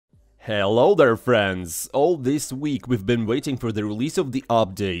Hello there, friends! All this week we've been waiting for the release of the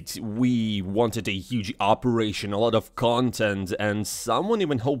update. We wanted a huge operation, a lot of content, and someone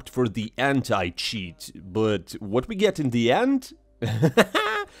even hoped for the anti-cheat. But what we get in the end?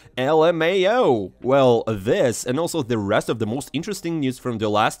 LMAO! Well, this and also the rest of the most interesting news from the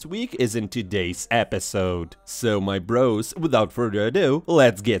last week is in today's episode. So my bros, without further ado,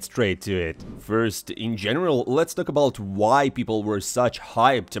 let's get straight to it. First, in general, let's talk about why people were such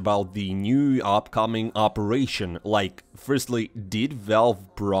hyped about the new upcoming operation. Like, firstly, did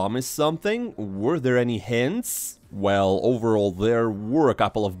Valve promise something? Were there any hints? Well, overall there were a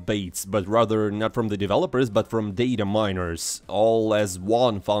couple of baits, but rather not from the developers but from data miners. All as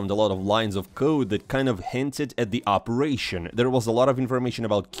one found a lot of lines of code that kind of hinted at the operation. There was a lot of information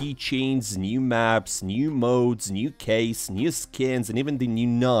about keychains, new maps, new modes, new case, new skins, and even the new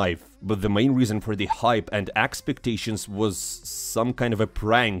knife. But the main reason for the hype and expectations was some kind of a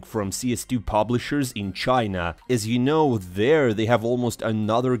prank from CS2 publishers in China. As you know, there they have almost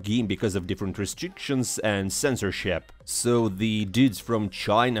another game because of different restrictions and censorship. So the dudes from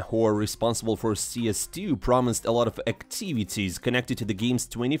China who are responsible for CS2 promised a lot of activities connected to the game's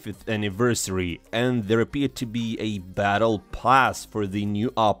 25th anniversary, and there appeared to be a battle pass for the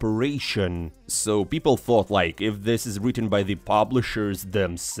new operation. So people thought, like, if this is written by the publishers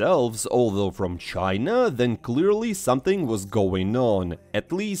themselves, although from China, then clearly something was going on.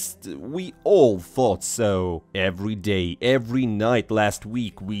 At least we all thought so. Every day, every night last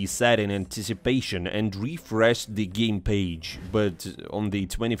week we sat in anticipation and refreshed the game page, but on the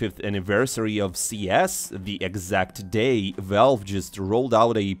 25th anniversary of CS, the exact day, Valve just rolled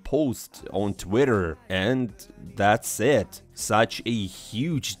out a post on Twitter, and that's it. Such a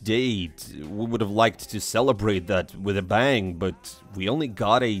huge date. We would have liked to celebrate that with a bang, but we only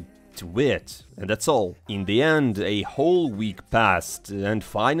got a tweet, and that's all. In the end, a whole week passed, and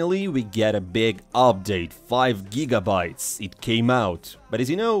finally we get a big update, 5 gigabytes. It came out, but as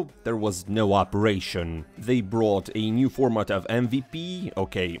you know, there was no operation. They brought a new format of MVP,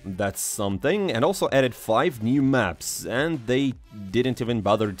 okay, that's something, and also added 5 new maps, and they didn't even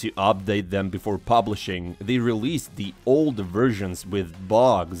bother to update them before publishing. They released the old versions with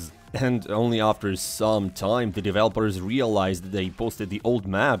bugs. And only after some time the developers realized they posted the old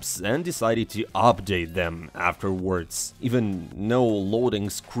maps and decided to update them afterwards. Even no loading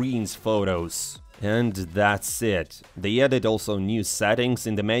screens photos. And that's it. They added also new settings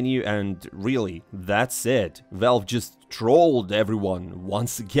in the menu, and really, that's it. Valve just trolled everyone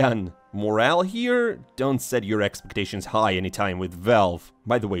once again. Morale here? Don't set your expectations high anytime with Valve.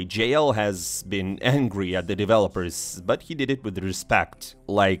 By the way, JL has been angry at the developers, but he did it with respect.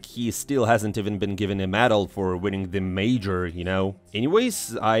 Like, he still hasn't even been given a medal for winning the major, you know?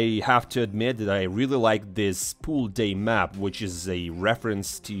 Anyways, I have to admit that I really like this pool day map, which is a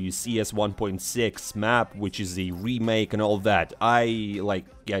reference to CS 1.6 map, which is a remake and all that. I, like,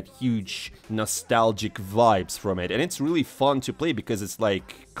 get huge nostalgic vibes from it, and it's really fun to play because it's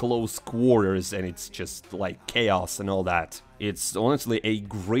like close quarters and it's just like chaos and all that. It's honestly a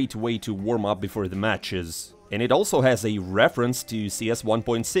great way to warm up before the matches. And it also has a reference to CS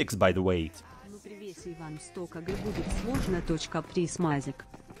 1.6, by the way.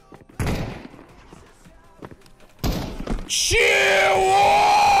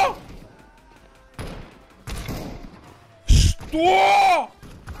 Чего? Что?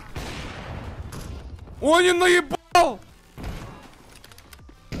 Он не наебал!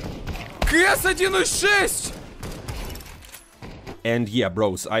 КС 1.6! And yeah,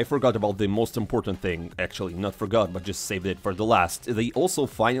 bros, I forgot about the most important thing. Actually, not forgot, but just saved it for the last. They also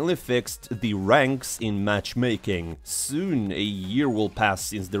finally fixed the ranks in matchmaking. Soon, a year will pass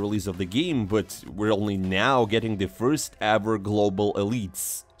since the release of the game, but we're only now getting the first ever global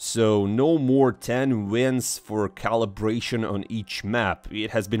elites. So no more 10 wins for calibration on each map.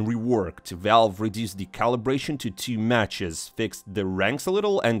 It has been reworked. Valve reduced the calibration to 2 matches, fixed the ranks a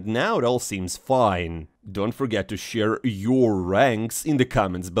little, and now it all seems fine. Don't forget to share your ranks in the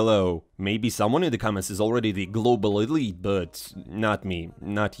comments below. Maybe someone in the comments is already the global elite, but not me.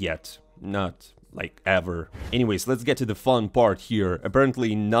 Not yet. Not like ever. Anyways, let's get to the fun part here.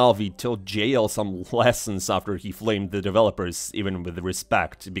 Apparently Navi taught JL some lessons after he flamed the developers, even with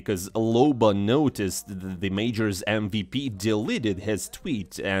respect, because Loba noticed that the Major's MVP deleted his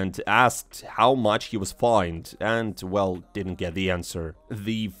tweet and asked how much he was fined, and, well, didn't get the answer.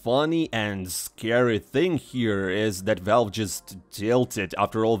 The funny and scary thing here is that Valve just tilted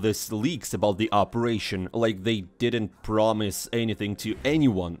after all these leaks about the operation. Like, they didn't promise anything to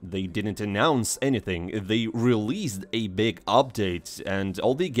anyone, they didn't announce anything, they released a big update, and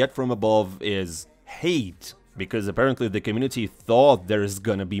all they get from above is hate. because apparently the community thought there's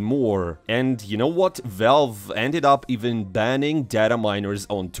gonna be more. And you know what? Valve ended up even banning data miners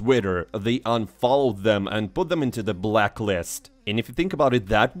on Twitter. They unfollowed them and put them into the blacklist. And if you think about it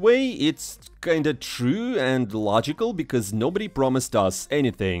that way, it's kinda true and logical, because nobody promised us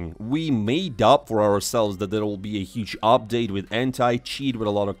anything. We made up for ourselves that there will be a huge update with anti-cheat, with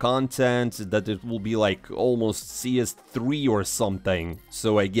a lot of content, that it will be like almost CS3 or something.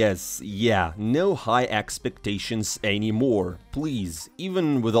 So I guess, yeah, no high expectations anymore. Please,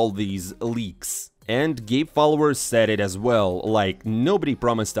 even with all these leaks. And Gabe followers said it as well, like, nobody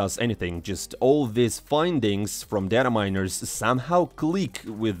promised us anything, just all these findings from data miners somehow click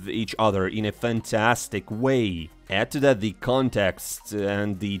with each other in a fantastic way. Add to that the context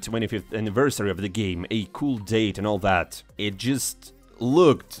and the 25th anniversary of the game, a cool date and all that. It just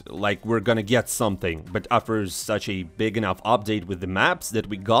looked like we're gonna get something, but after such a big enough update with the maps that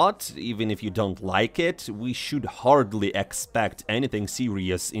we got, even if you don't like it, we should hardly expect anything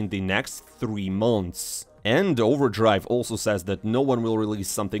serious in the next 3 months. And Overdrive also says that no one will release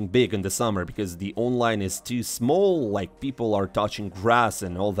something big in the summer because the online is too small, like people are touching grass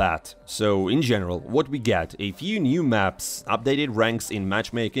and all that. So in general, what we get: a few new maps, updated ranks in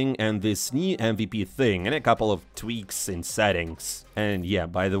matchmaking, and this new MVP thing, and a couple of tweaks in settings. And yeah,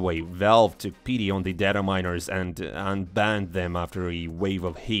 by the way, Valve took pity on the data miners and unbanned them after a wave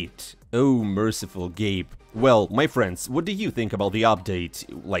of hate. Oh, merciful Gabe. Well, my friends, what do you think about the update?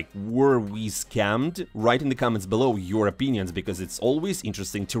 Like, were we scammed? Write in the comments below your opinions, because it's always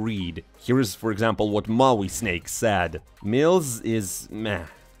interesting to read. Here's, for example, what Maui Snake said. Mills is meh.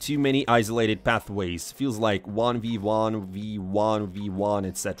 Too many isolated pathways, feels like 1v1, v1, v1,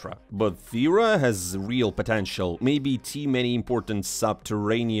 etc. But Thera has real potential, maybe too many important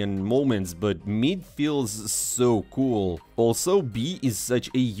subterranean moments, but mid feels so cool. Also, B is such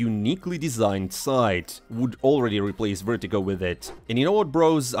a uniquely designed site, would already replace Vertigo with it. And you know what,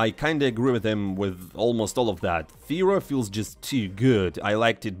 bros, I kinda agree with him with almost all of that. Thera feels just too good, I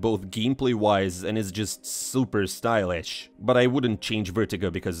liked it both gameplay-wise and it's just super stylish. But I wouldn't change Vertigo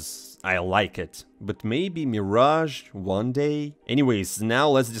because I like it. But maybe Mirage one day? Anyways, now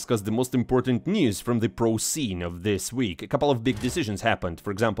let's discuss the most important news from the pro scene of this week. A couple of big decisions happened.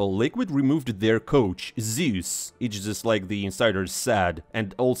 For example, Liquid removed their coach, Zeus. It's just like the insiders said.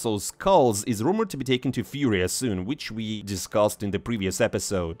 And also Skulls is rumored to be taken to Furia soon, which we discussed in the previous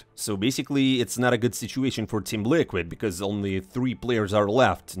episode. So basically, it's not a good situation for Team Liquid, because only 3 players are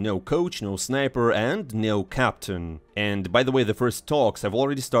left. No coach, no sniper, and no captain. And by the way, the first talks have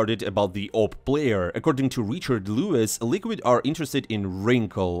already started about the OP player. According to Richard Lewis, Liquid are interested in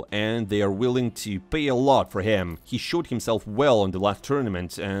Wrinkle, and they are willing to pay a lot for him. He showed himself well on the last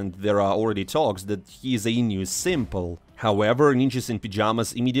tournament, and there are already talks that he is a new Simple. However, Ninjas in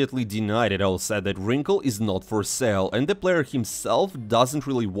Pyjamas immediately denied it all, said that Wrinkle is not for sale, and the player himself doesn't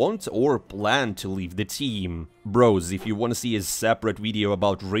really want or plan to leave the team. Bros, if you want to see a separate video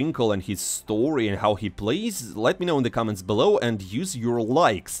about Wrinkle and his story and how he plays, let me know in the comments below and use your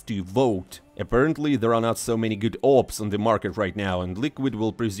likes to vote. Apparently, there are not so many good ops on the market right now, and Liquid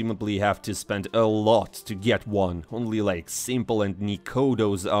will presumably have to spend a lot to get one. Only like Simple and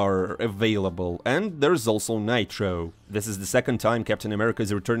Nikodos are available, and there's also Nitro. This is the second time Captain America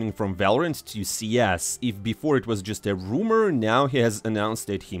is returning from Valorant to CS. If before it was just a rumor, now he has announced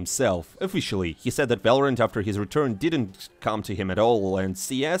it himself, officially. He said that Valorant after his return didn't come to him at all, and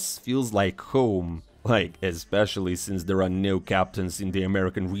CS feels like home. Like, especially since there are no captains in the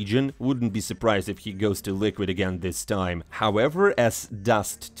American region, wouldn't be surprised if he goes to Liquid again this time. However, as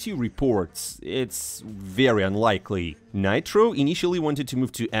Dust2 reports, it's very unlikely. Nitro initially wanted to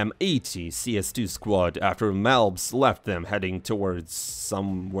move to M80 CS2 squad after Malbs left them, heading towards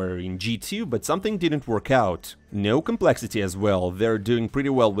somewhere in G2, but something didn't work out. No complexity as well, they're doing pretty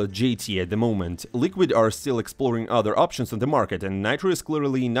well with JT at the moment. Liquid are still exploring other options on the market, and Nitro is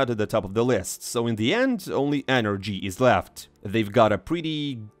clearly not at the top of the list, so in the end, only Energy is left. They've got a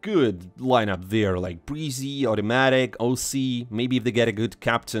pretty good lineup there, like Breezy, Automatic, OC. Maybe if they get a good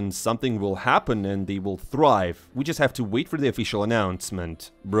captain, something will happen and they will thrive. We just have to wait for the official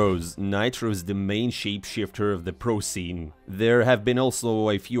announcement. Bros, Nitro is the main shapeshifter of the pro scene. There have been also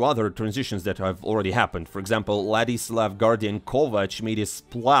a few other transitions that have already happened. For example, Ladislav Guardian Kovac made a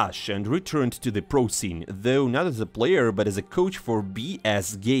splash and returned to the pro scene, though not as a player but as a coach for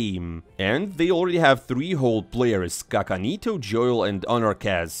BS Game. And they already have 3 hold players, Kakanito, Joel and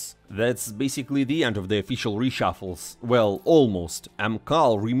Anarkaz. That's basically the end of the official reshuffles. Well, almost.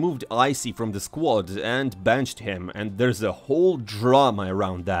 Amkal removed Icy from the squad and benched him, and there's a whole drama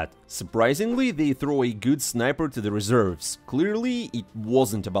around that. Surprisingly, they throw a good sniper to the reserves. Clearly, it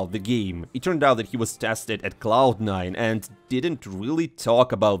wasn't about the game. It turned out that he was tested at Cloud9 and didn't really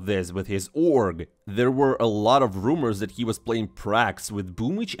talk about this with his org. There were a lot of rumors that he was playing pracs with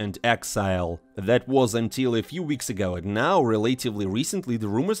Boomich and Exile. That was until a few weeks ago, and now, relatively recently, the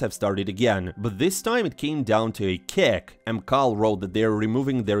rumors have started again. But this time it came down to a kick. MCAL wrote that they're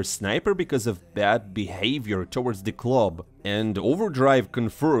removing their sniper because of bad behavior towards the club. And Overdrive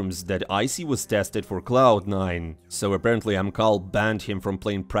confirms that Icy was tested for Cloud9. So apparently MCAL banned him from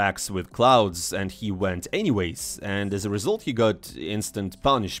playing pracs with Clouds, and he went anyways, and as a result he got instant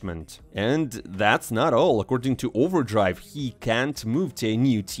punishment. And that's not all. According to Overdrive, he can't move to a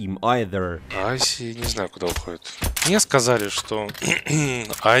new team either. Айси не знаю, куда уходит. Мне сказали, что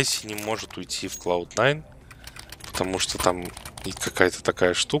Айси не может уйти в Cloud9, потому что там какая-то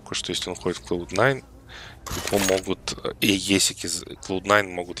такая штука, что если он ходит в Cloud9, его могут, и есики,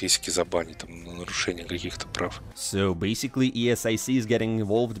 Cloud9 могут есики забанить там на нарушение каких-то прав. So basically ESIC is getting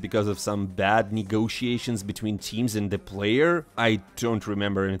involved because of some bad negotiations between teams and the player? I don't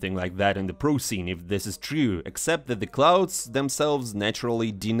remember anything like that in the pro scene, if this is true, except that the Clouds themselves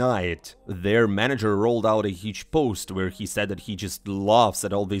naturally deny it. Their manager rolled out a huge post where he said that he just laughs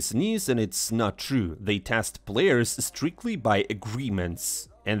at all this news and it's not true. They test players strictly by agreements.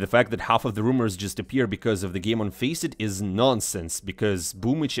 And the fact that half of the rumors just appear because of the game on Faceit is nonsense, because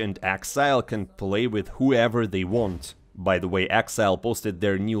Boomich and Exile can play with whoever they want. By the way, Exile posted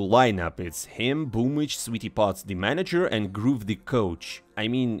their new lineup. It's him, Boomich, Sweetie Potts the manager, and Groove the coach. I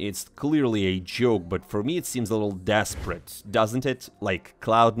mean, it's clearly a joke, but for me it seems a little desperate, doesn't it? Like,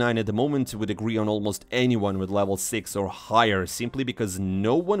 Cloud9 at the moment would agree on almost anyone with level 6 or higher, simply because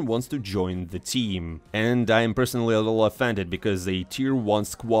no one wants to join the team. And I am personally a little offended, because a tier 1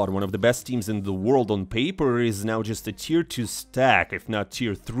 squad, one of the best teams in the world on paper, is now just a tier 2 stack, if not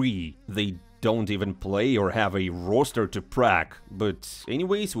tier 3. They don't even play or have a roster to prac, but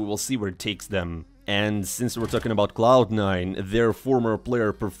anyways, we will see where it takes them. And since we're talking about Cloud9, their former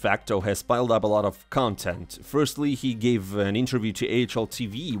player Perfecto has piled up a lot of content. Firstly, he gave an interview to AHL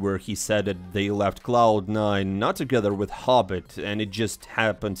TV where he said that they left Cloud9 not together with Hobbit, and it just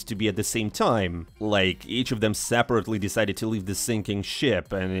happened to be at the same time. Like, each of them separately decided to leave the sinking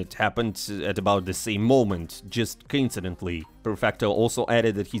ship, and it happened at about the same moment, just coincidentally. Perfecto also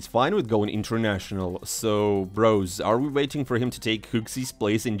added that he's fine with going international, so bros, are we waiting for him to take Hooksy's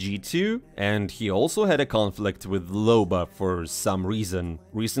place in G2? And he also had a conflict with Loba for some reason.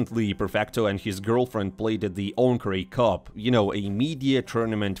 Recently, Perfecto and his girlfriend played at the Onkray Cup, you know, a media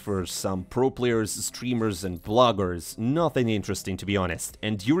tournament for some pro players, streamers and bloggers. Nothing interesting, to be honest.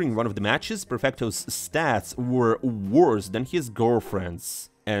 And during one of the matches, Perfecto's stats were worse than his girlfriend's.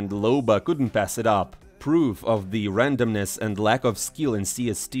 And Loba couldn't pass it up. Proof of the randomness and lack of skill in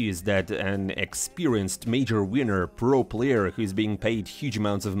CS2 is that an experienced major winner pro player who is being paid huge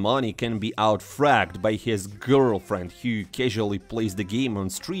amounts of money can be out-fragged by his girlfriend who casually plays the game on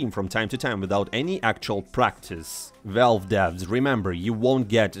stream from time to time without any actual practice. Valve devs, remember, you won't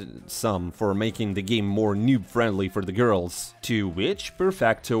get some for making the game more noob-friendly for the girls. To which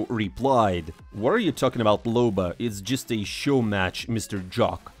Perfecto replied, "What are you talking about, Loba? It's just a show match, Mr.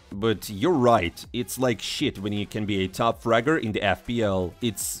 Jock." But you're right, it's like shit when you can be a top fragger in the FPL,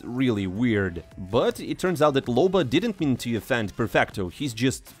 it's really weird. But it turns out that Loba didn't mean to offend Perfecto, he's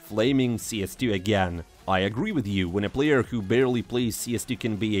just flaming CS2 again. I agree with you, when a player who barely plays CS2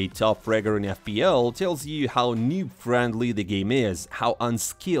 can be a top fragger in FPL, tells you how noob-friendly the game is, how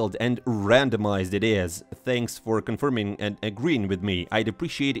unskilled and randomized it is. Thanks for confirming and agreeing with me, I'd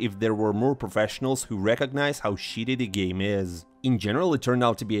appreciate if there were more professionals who recognize how shitty the game is. In general, it turned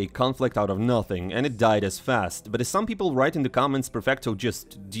out to be a conflict out of nothing, and it died as fast, but as some people write in the comments, Perfecto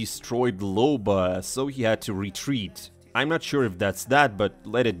just destroyed Loba, so he had to retreat. I'm not sure if that's that, but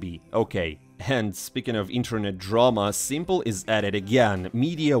let it be, okay. And speaking of internet drama, Simple is at it again,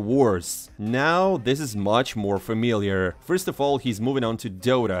 Media Wars. Now, this is much more familiar. First of all, he's moving on to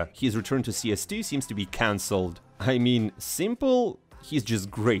Dota, his return to CS2 seems to be cancelled. I mean, Simple... he's just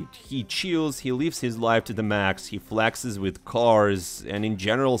great. He chills, he lives his life to the max, he flexes with cars, and in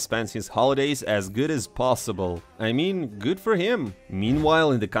general spends his holidays as good as possible. I mean, good for him.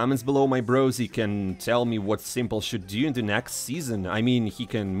 Meanwhile, in the comments below, my bros, you can tell me what Simple should do in the next season. I mean, he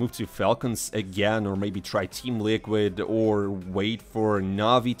can move to Falcons again, or maybe try Team Liquid, or wait for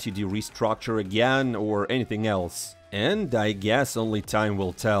Navi to do restructure again, or anything else. And I guess only time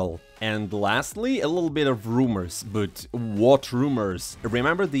will tell. And lastly, a little bit of rumors, but what rumors?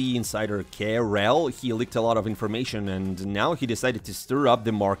 Remember the insider KRL? He leaked a lot of information and now he decided to stir up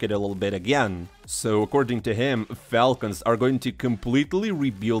the market a little bit again. So according to him, Falcons are going to completely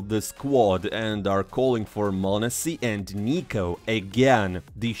rebuild the squad and are calling for m0NESY and Nico again.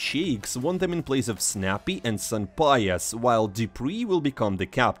 The Sheiks want them in place of Snappy and Sanpayas, while Dupree will become the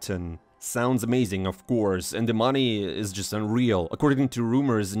captain. Sounds amazing, of course, and the money is just unreal. According to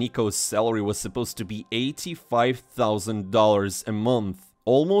rumors, Nico's salary was supposed to be $85,000 a month.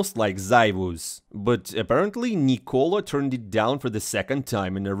 Almost like Zaivu's. But apparently Nicola turned it down for the second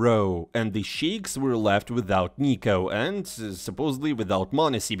time in a row, and the Sheiks were left without Nico, and supposedly without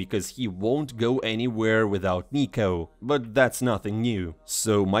m0NESY, because he won't go anywhere without Nico. But that's nothing new.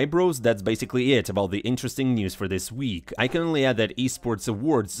 So my bros, that's basically it about the interesting news for this week. I can only add that Esports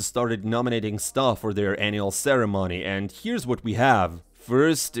Awards started nominating stuff for their annual ceremony, and here's what we have.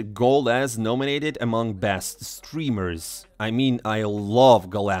 First, Golaz nominated among best streamers. I mean, I love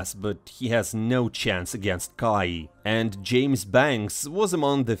Golaz, but he has no chance against Kai. And James Banks was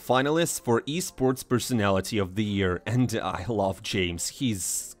among the finalists for Esports Personality of the Year, and I love James,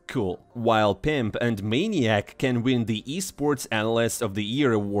 he's cool. While Pimp and Maniac can win the Esports Analyst of the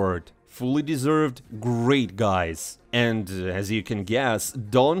Year award. Fully deserved, great guys. And as you can guess,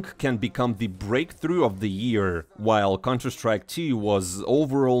 Donk can become the breakthrough of the year, while Counter-Strike 2 was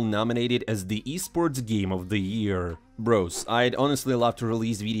overall nominated as the esports game of the year. Bros, I'd honestly love to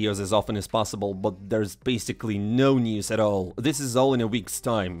release videos as often as possible, but there's basically no news at all. This is all in a week's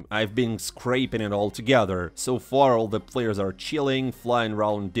time. I've been scraping it all together. So far, all the players are chilling, flying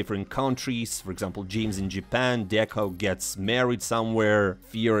around different countries. For example, James in Japan, Deco gets married somewhere,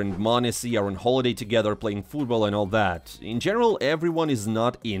 Fear and m0NESY are on holiday together playing football and all that. In general, everyone is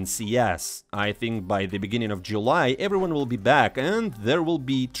not in CS. I think by the beginning of July, everyone will be back and there will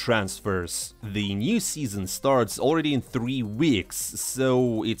be transfers. The new season starts already in 3 weeks,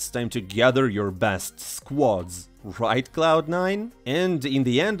 so it's time to gather your best squads. Right, Cloud9? And in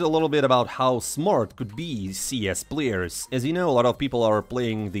the end, a little bit about how smart could be CS players. As you know, a lot of people are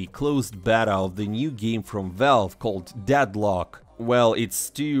playing the closed beta of the new game from Valve called Deadlock. Well, it's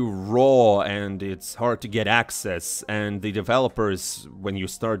too raw and it's hard to get access, and the developers, when you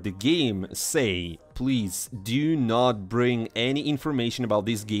start the game, say, please do not bring any information about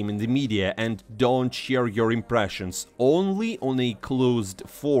this game in the media and don't share your impressions, only on a closed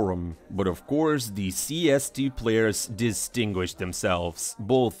forum. But of course, the CS2 players distinguished themselves.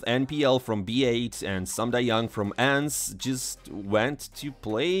 Both NPL from B8 and Samdayang from ANS just went to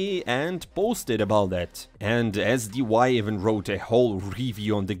play and posted about it. And SDY even wrote a whole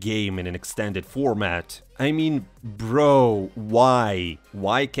review on the game in an extended format. I mean, bro, why?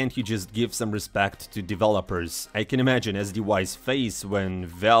 Why can't you just give some respect to developers? I can imagine SDY's face when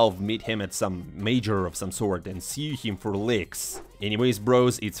Valve meet him at some major of some sort and sue him for leaks. Anyways,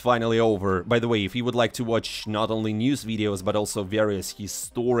 bros, it's finally over. By the way, if you would like to watch not only news videos, but also various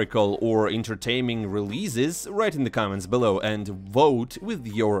historical or entertaining releases, write in the comments below and vote with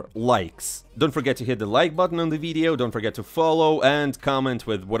your likes. Don't forget to hit the like button on the video, don't forget to follow and comment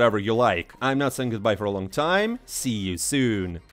with whatever you like. I'm not saying goodbye for a long time, see you soon.